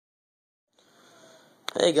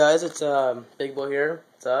Hey guys, it's Big Boy here.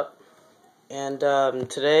 What's up? And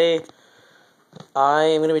today I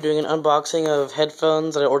am going to be doing an unboxing of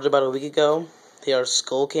headphones that I ordered about a week ago. They are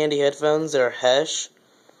Skullcandy headphones. They're Hesh.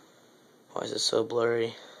 Why is it so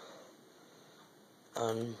blurry?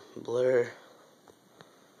 Unblur.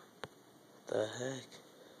 The heck?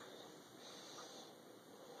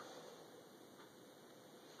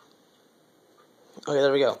 Okay,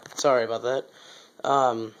 there we go. Sorry about that.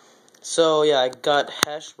 So yeah, I got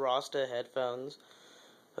Hesh Rosta headphones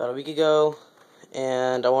about a week ago,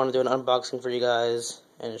 and I want to do an unboxing for you guys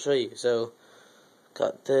and show you. So,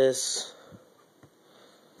 got this.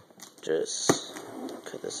 Just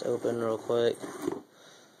cut this open real quick.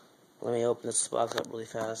 Let me open this box up really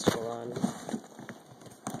fast. Hold on.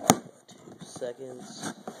 2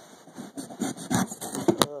 seconds.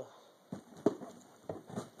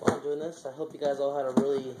 While I'm doing this, I hope you guys all had a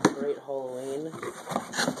really great Halloween.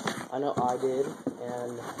 I know I did,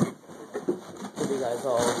 and hope you guys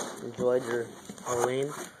all enjoyed your Halloween.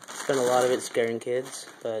 Spent a lot of it scaring kids,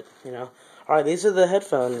 but, you know. Alright, these are the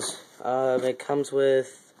headphones. It comes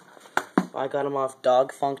with, I got them off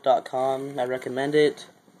dogfunk.com. I recommend it.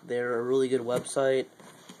 They're a really good website,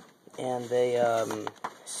 and they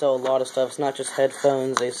sell a lot of stuff. It's not just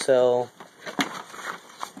headphones. They sell,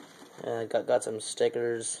 got some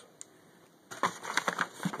stickers,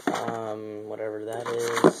 whatever that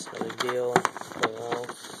is, no big deal. Anything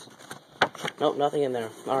else? Nope, nothing in there.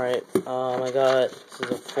 Alright, I got, this is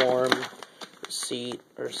a form, receipt,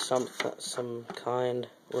 or some kind,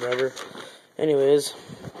 whatever. Anyways,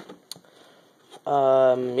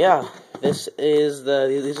 yeah, these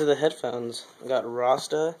are the headphones. I got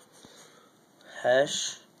Rosta,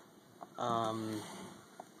 Hesh, it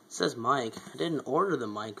says mic. I didn't order the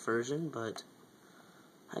mic version, but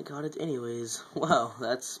I got it anyways. Wow,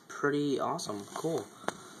 that's pretty awesome. Cool.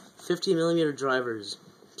 50mm drivers.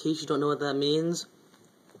 In case you don't know what that means,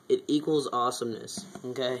 it equals awesomeness.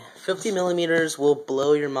 Okay? 50mm will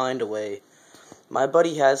blow your mind away. My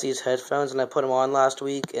buddy has these headphones, and I put them on last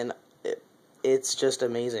week, and it's just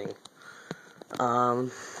amazing.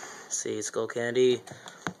 See, Skullcandy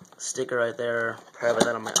sticker right there. Probably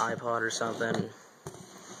that on my iPod or something.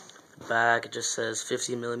 Back, it just says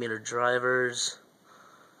 50mm drivers.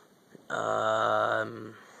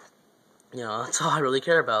 You know, that's all I really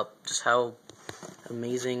care about. Just how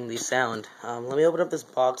amazing these sound. Let me open up this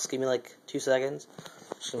box. Give me like 2 seconds.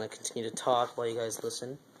 Just gonna continue to talk while you guys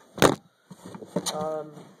listen. So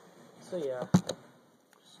yeah.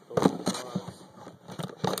 Just open the box.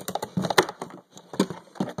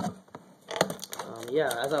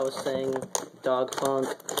 Yeah, as I was saying, Dog Funk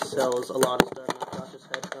sells a lot of stuff, not just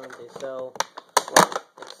headphones. They sell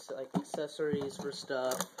like accessories for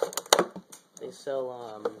stuff. They sell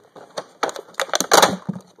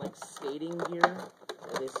like skating gear.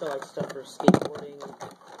 They sell like stuff for skateboarding.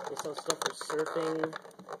 They sell stuff for surfing,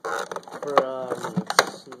 for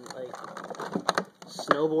like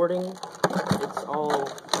snowboarding. It's all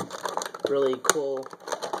really cool.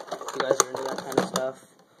 If you guys are into that kind of stuff,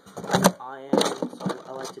 I am. So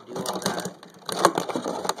I like to do all that.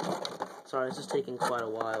 Sorry, this is taking quite a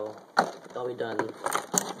while. I'll be done in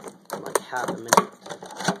like half a minute.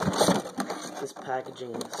 This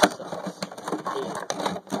packaging sucks.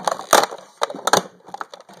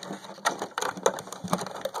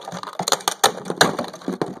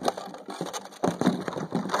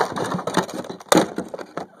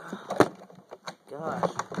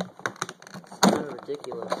 Gosh, it's kind of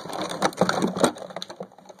ridiculous.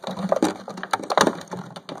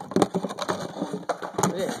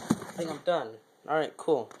 Okay, I think I'm done. Alright,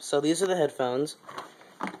 cool. So these are the headphones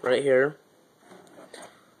right here.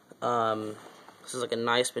 This is like a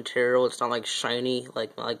nice material. It's not like shiny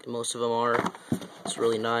like most of them are. It's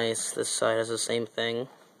really nice. This side has the same thing.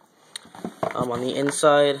 On the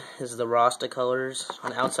inside is the Rasta colors.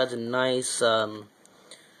 On the outside's a nice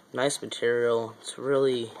nice material. It's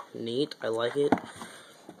really neat. I like it.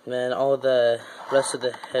 And then all of the rest of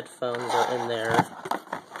the headphones are in there.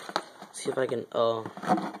 Let's see if I can. Oh,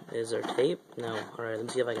 is there tape? No. All right. Let me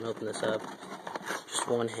see if I can open this up. Just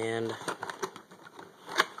one hand.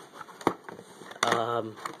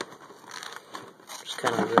 Just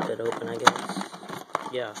kind of rip it open, I guess.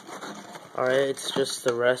 Yeah. Alright, it's just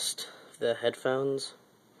the rest of the headphones.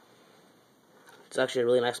 It's actually a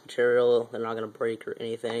really nice material. They're not going to break or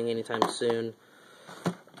anything anytime soon.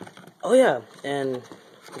 Oh yeah, and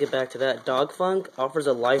to get back to that, Dog Funk offers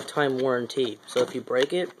a lifetime warranty. So if you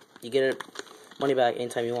break it, you get it money back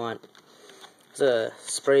anytime you want. It's a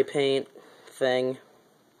spray paint thing.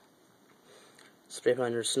 Spray paint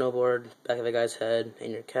on your snowboard, back of a guy's head,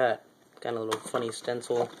 and your cat. kind of little funny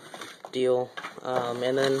stencil deal.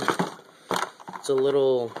 And then it's a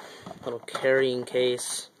little carrying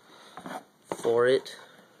case for it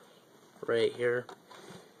right here.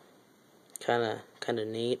 Kind of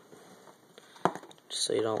neat, just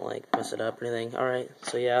so you don't like mess it up or anything. Alright,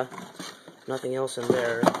 so yeah, nothing else in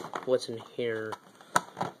there. What's in here?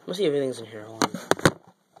 Let's see if everything's in here. Hold on.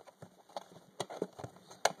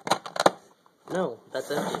 No,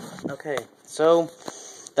 that's empty. Okay, so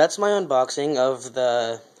that's my unboxing of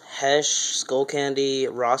the Hesh Skullcandy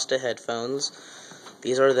Rosta headphones.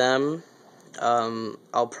 These are them.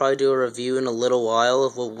 I'll probably do a review in a little while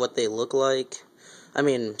of what they look like. I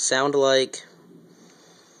mean, sound like.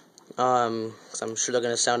 'Cause I'm sure they're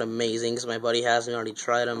gonna sound amazing, because my buddy has me, already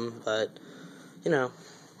tried them, but, you know.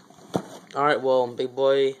 Alright, well, big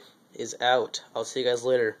boy is out. I'll see you guys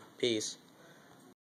later. Peace.